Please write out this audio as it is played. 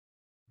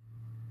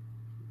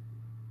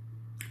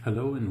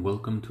Hello and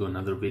welcome to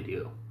another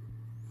video.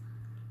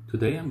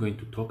 Today I'm going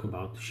to talk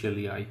about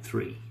Shelly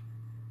i3.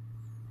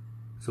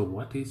 So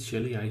what is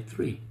Shelly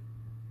i3?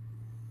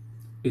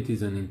 It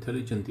is an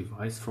intelligent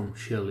device from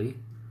Shelly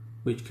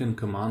which can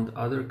command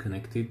other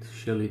connected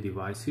Shelly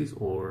devices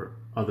or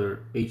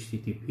other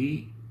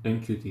HTTP,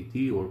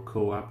 MQTT or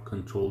co-op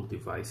controlled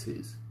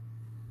devices.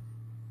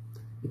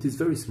 It is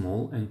very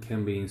small and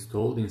can be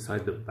installed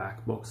inside the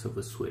backbox of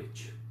a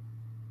switch.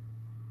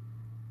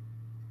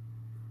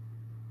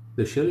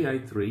 The Shelly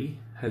i3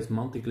 has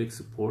multi-click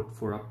support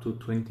for up to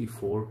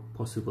 24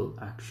 possible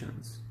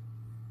actions.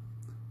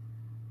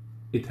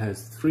 It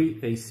has 3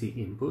 AC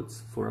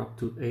inputs for up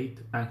to 8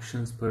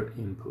 actions per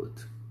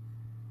input.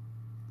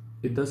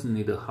 It doesn't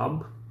need a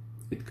hub,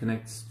 it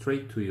connects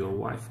straight to your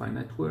Wi-Fi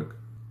network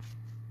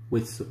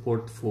with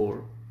support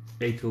for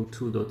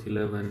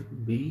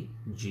 802.11b,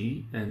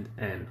 G and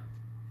N.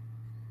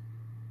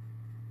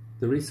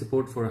 There is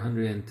support for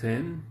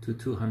 110 to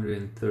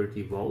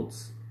 230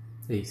 volts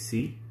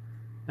AC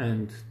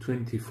and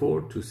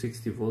 24 to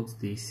 60 volts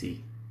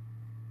DC.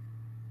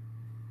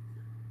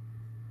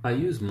 I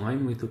use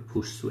mine with a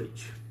push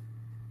switch.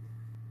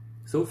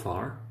 So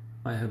far,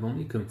 I have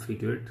only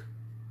configured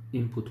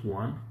input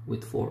 1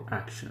 with 4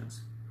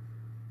 actions.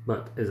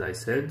 But as I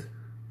said,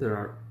 there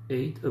are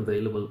 8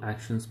 available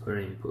actions per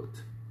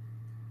input.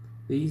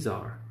 These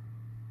are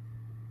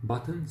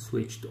button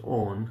switched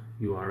on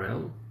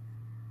URL,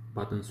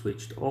 button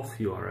switched off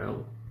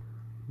URL,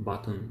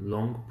 button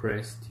long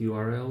pressed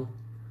URL,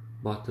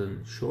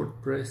 button short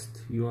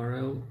pressed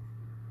URL,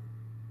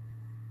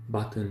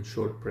 button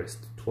short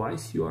pressed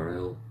twice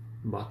URL,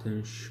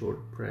 button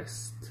short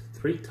pressed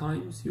 3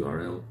 times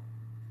URL,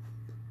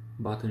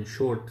 button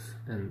short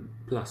and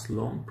plus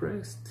long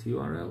pressed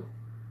URL,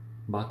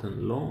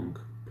 button long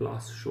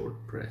plus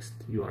short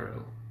pressed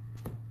URL.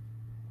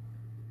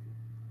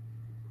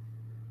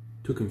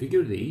 To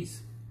configure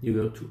these, you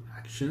go to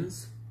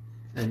Actions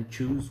and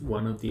choose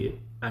one of the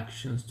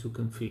actions to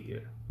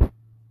configure.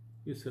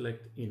 You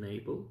select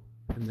Enable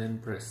and then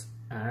press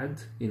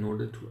Add in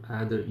order to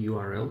add a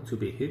URL to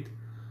be hit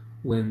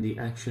when the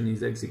action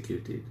is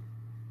executed.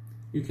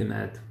 You can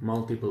add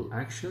multiple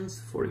actions,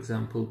 for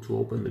example to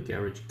open the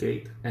garage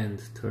gate and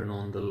turn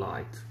on the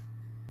light.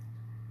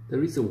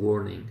 There is a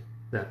warning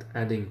that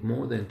adding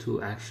more than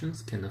 2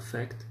 actions can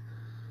affect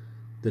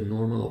the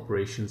normal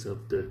operations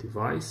of the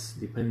device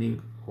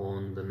depending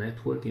on the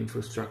network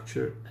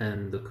infrastructure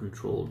and the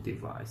control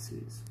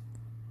devices.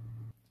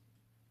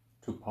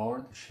 To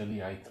power the Shelly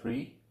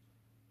i3,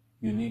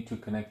 you need to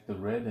connect the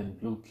red and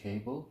blue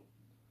cable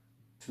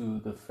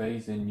to the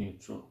phase and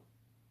neutral.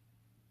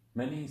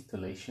 Many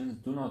installations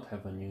do not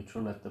have a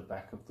neutral at the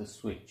back of the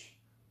switch.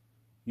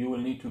 You will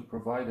need to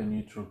provide a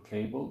neutral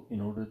cable in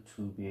order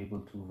to be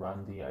able to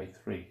run the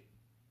i3.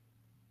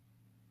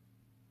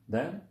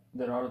 Then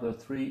there are the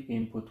 3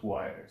 input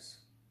wires.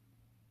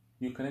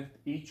 You connect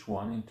each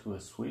one into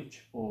a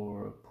switch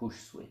or a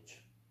push switch.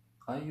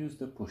 I use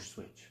the push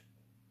switch.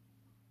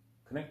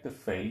 Connect the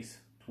phase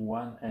to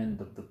one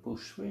end of the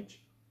push switch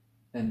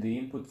and the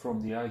input from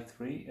the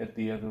i3 at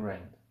the other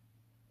end.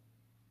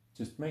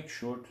 Just make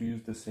sure to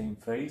use the same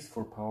phase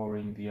for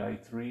powering the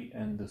i3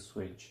 and the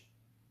switch.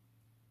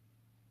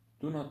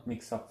 Do not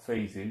mix up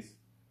phases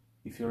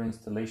if your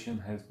installation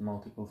has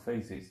multiple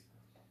phases.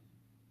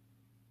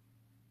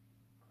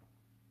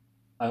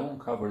 I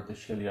won't cover the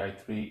Shelly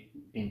i3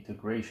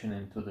 integration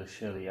into the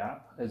Shelly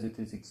app as it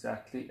is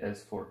exactly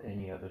as for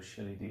any other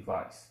Shelly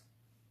device.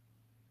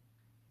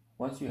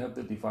 Once you have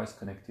the device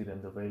connected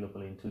and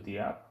available into the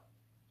app,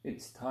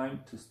 it's time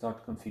to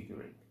start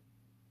configuring.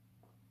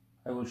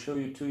 I will show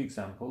you 2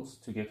 examples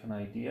to get an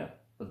idea,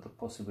 but the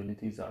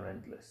possibilities are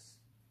endless.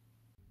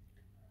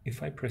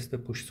 If I press the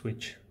push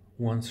switch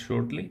once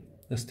shortly,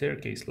 the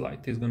staircase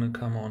light is going to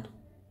come on.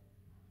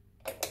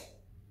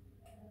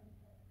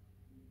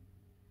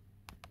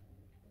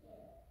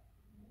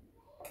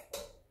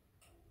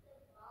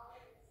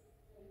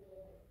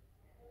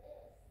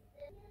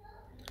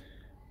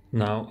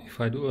 Now, if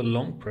I do a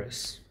long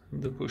press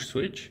of the push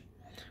switch,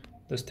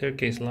 the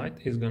staircase light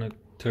is going to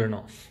turn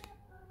off.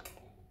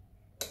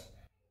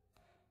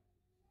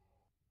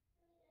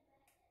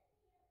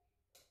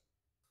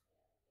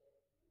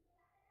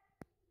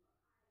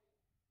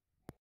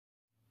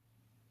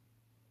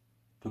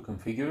 To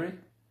configure it,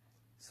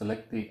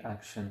 select the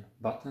action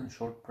button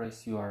short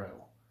press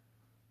URL.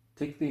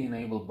 Tick the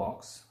enable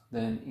box,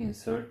 then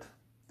insert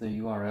the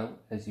URL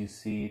as you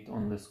see it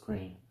on the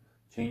screen,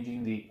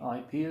 changing the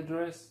IP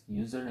address,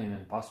 username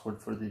and password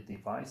for the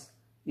device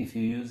if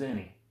you use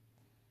any.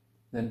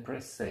 Then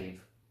press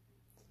save.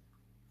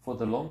 For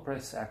the long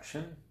press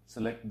action,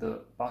 select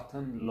the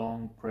button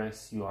long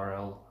press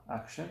URL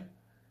action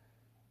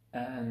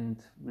and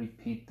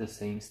repeat the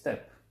same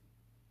step.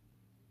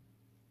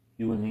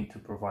 You will need to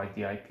provide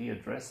the IP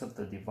address of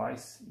the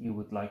device you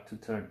would like to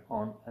turn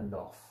on and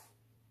off.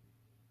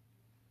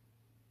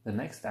 The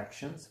next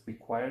actions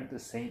require the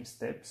same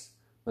steps,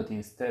 but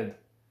instead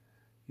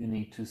you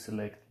need to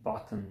select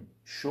button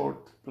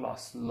short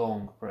plus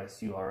long press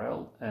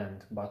URL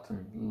and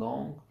button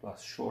long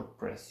plus short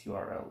press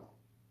URL.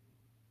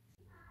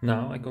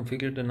 Now I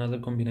configured another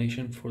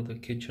combination for the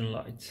kitchen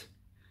lights.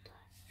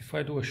 If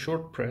I do a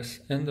short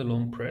press and a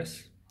long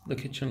press, the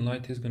kitchen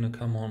light is going to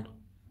come on.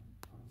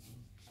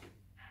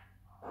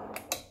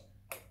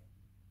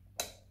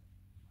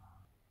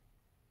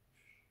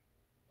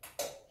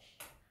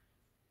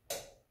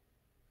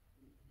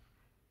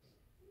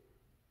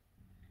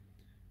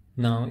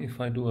 Now if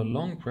I do a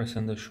long press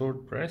and a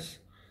short press,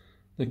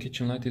 the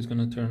kitchen light is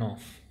going to turn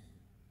off.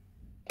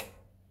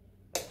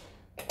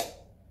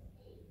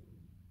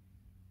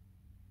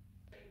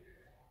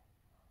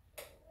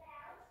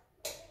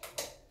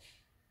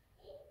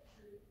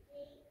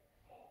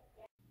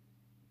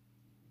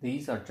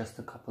 These are just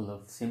a couple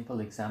of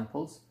simple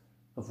examples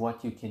of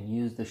what you can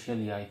use the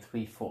Shelly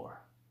i3 for.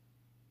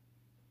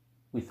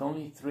 With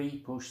only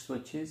 3 push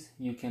switches,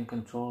 you can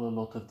control a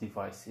lot of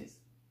devices.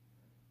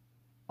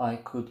 I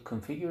could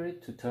configure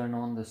it to turn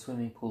on the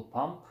swimming pool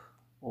pump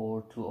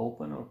or to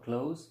open or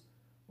close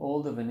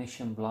all the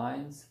Venetian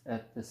blinds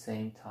at the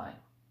same time.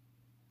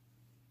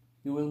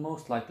 You will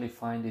most likely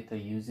find it a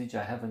usage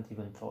I haven't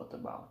even thought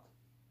about.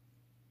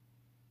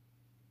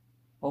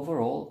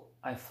 Overall,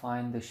 I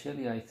find the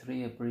Shelly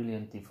i3 a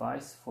brilliant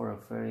device for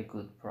a very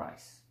good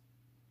price.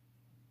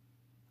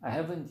 I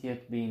haven't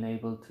yet been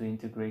able to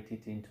integrate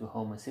it into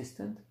Home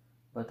Assistant,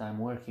 but I'm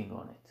working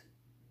on it.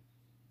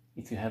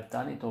 If you have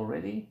done it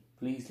already,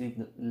 please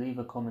leave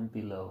a comment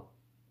below.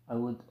 I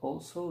would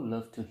also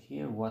love to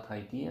hear what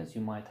ideas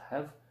you might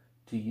have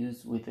to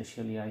use with the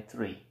Shelly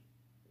i3.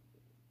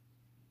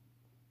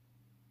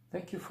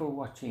 Thank you for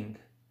watching.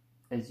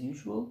 As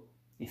usual,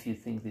 if you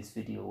think this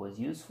video was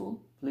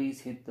useful,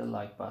 please hit the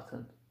like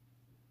button.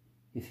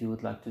 If you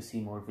would like to see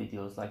more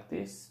videos like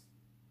this,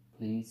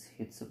 please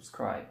hit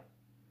subscribe.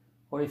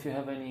 Or if you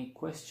have any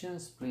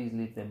questions, please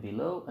leave them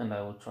below and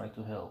I will try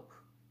to help.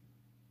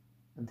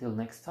 Until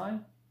next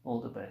time, all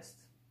the best.